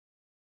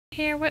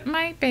Here with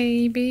my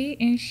baby,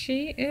 and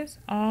she is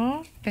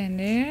all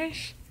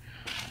finished,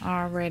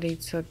 all ready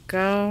to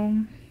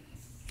go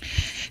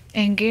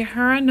and get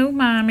her a new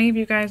mommy. If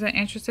you guys are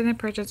interested in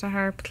purchasing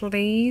her,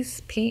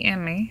 please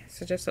PM me.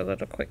 So just a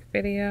little quick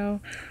video.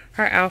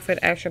 Her outfit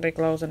actually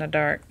glows in the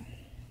dark,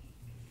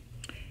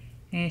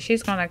 and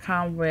she's gonna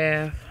come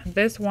with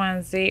this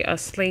onesie, a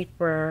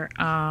sleeper,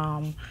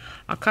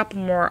 a couple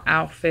more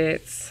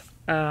outfits.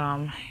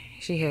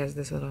 She has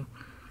this little,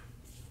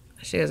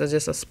 she has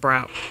just a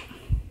sprout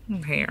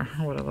hair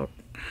with a little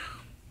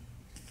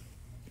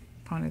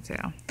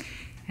ponytail,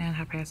 and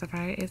her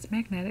pacifier is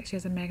magnetic. She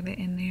has a magnet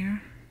in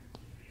there.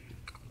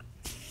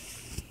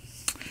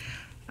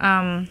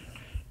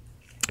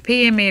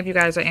 PM me if you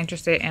guys are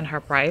interested in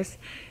her price.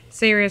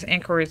 Serious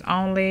inquiries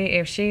only.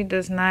 If she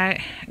does not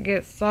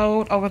get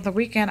sold over the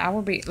weekend, I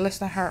will be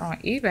listing her on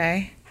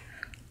eBay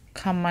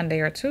come Monday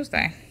or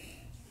Tuesday.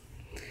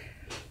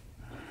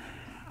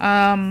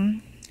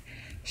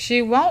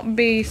 She won't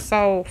be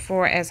sold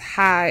for as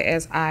high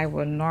as I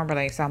would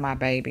normally sell my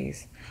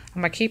babies.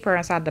 I'm going to keep her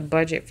inside the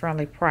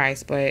budget-friendly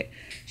price, but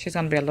she's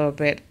going to be a little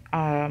bit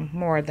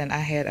more than I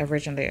had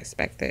originally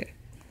expected,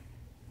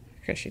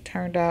 because she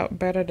turned out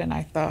better than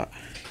I thought.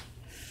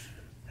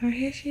 So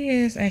here she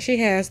is, and she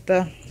has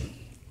the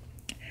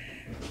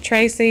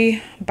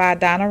Tracy by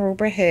Donna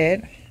Ruber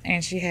head,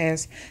 and she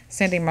has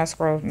Cindy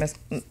Musgrove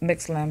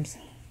mixed limbs.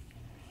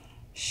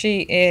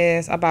 She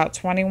is about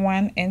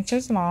 21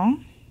 inches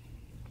long,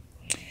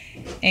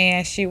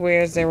 and she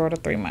wears 0 to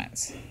 3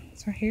 months.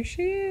 So here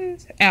she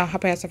is. And her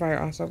pacifier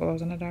also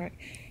glows in the dark,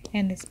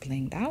 and it's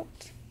blinged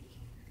out.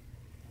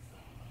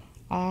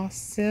 All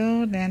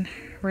sealed and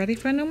ready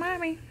for a new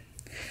mommy.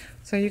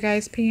 So you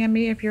guys PM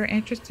me if you're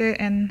interested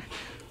in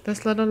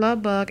this little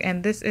love bug.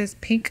 And this is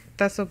Pink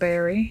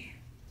Thistleberry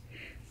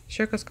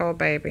Sugar Skull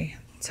Baby.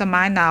 To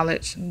my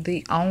knowledge,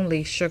 the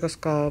only Sugar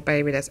Skull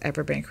baby that's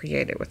ever been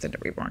created within the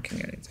Reborn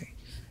community.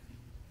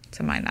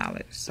 To my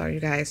knowledge. So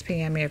you guys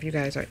PM me if you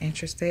guys are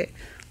interested.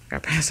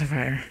 Got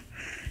pacifier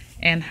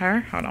in her.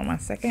 Hold on one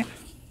second.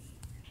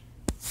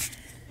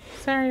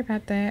 Sorry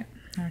about that.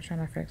 I'm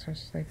trying to fix her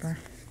sleeper.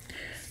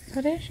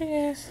 So there she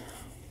is.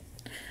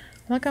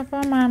 Looking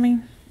for a mommy.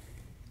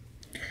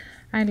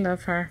 I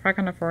love her. If I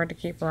can afford to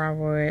keep her, I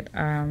would.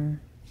 I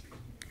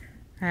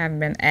haven't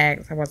been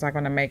asked was I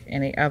going to make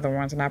any other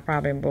ones, and I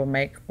probably will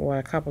make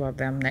a couple of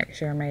them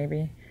next year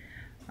maybe.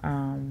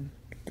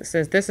 This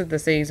is the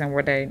season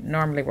where they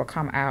normally will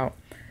come out.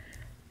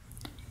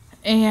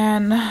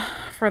 And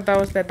for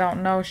those that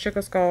don't know,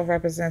 Sugar Skull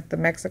represents the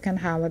Mexican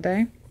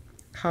holiday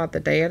called the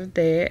Day of the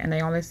Dead, and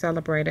they only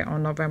celebrate it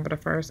on November the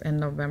 1st and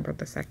November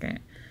the 2nd.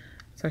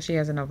 So she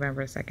has a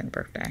November 2nd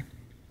birthday.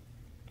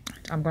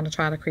 I'm going to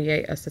try to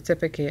create a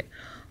certificate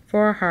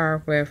for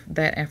her with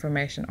that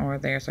information on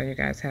there, so you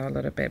guys have a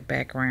little bit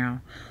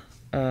background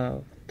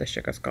of the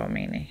Sugar Skull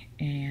meaning.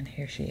 And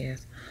here she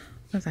is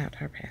without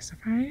her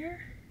pacifier.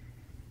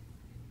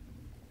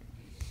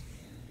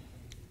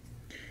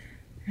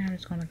 And I'm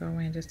just going to go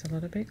in just a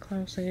little bit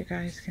closer so you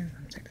guys can,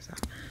 let me take this off,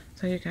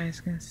 so you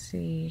guys can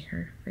see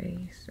her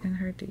face and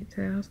her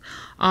details.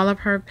 All of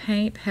her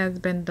paint has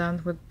been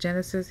done with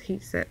Genesis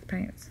heat set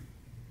paints.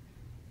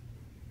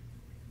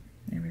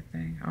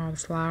 Everything, all the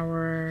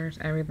flowers,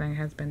 everything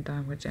has been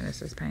done with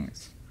Genesis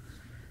paints.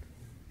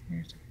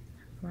 Here's the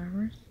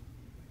flowers.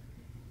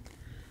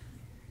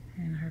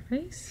 And her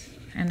face.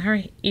 And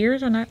her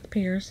ears are not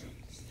pierced.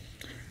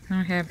 I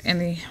don't have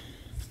any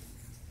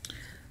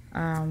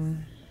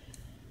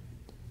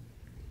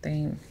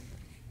theme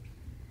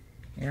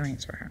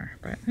earrings for her,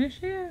 but there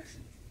she is.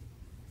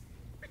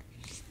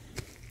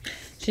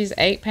 She's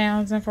 8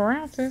 pounds and 4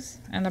 ounces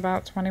and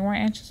about 21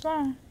 inches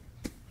long.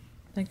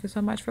 Thank you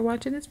so much for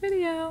watching this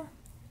video.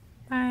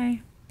 Bye.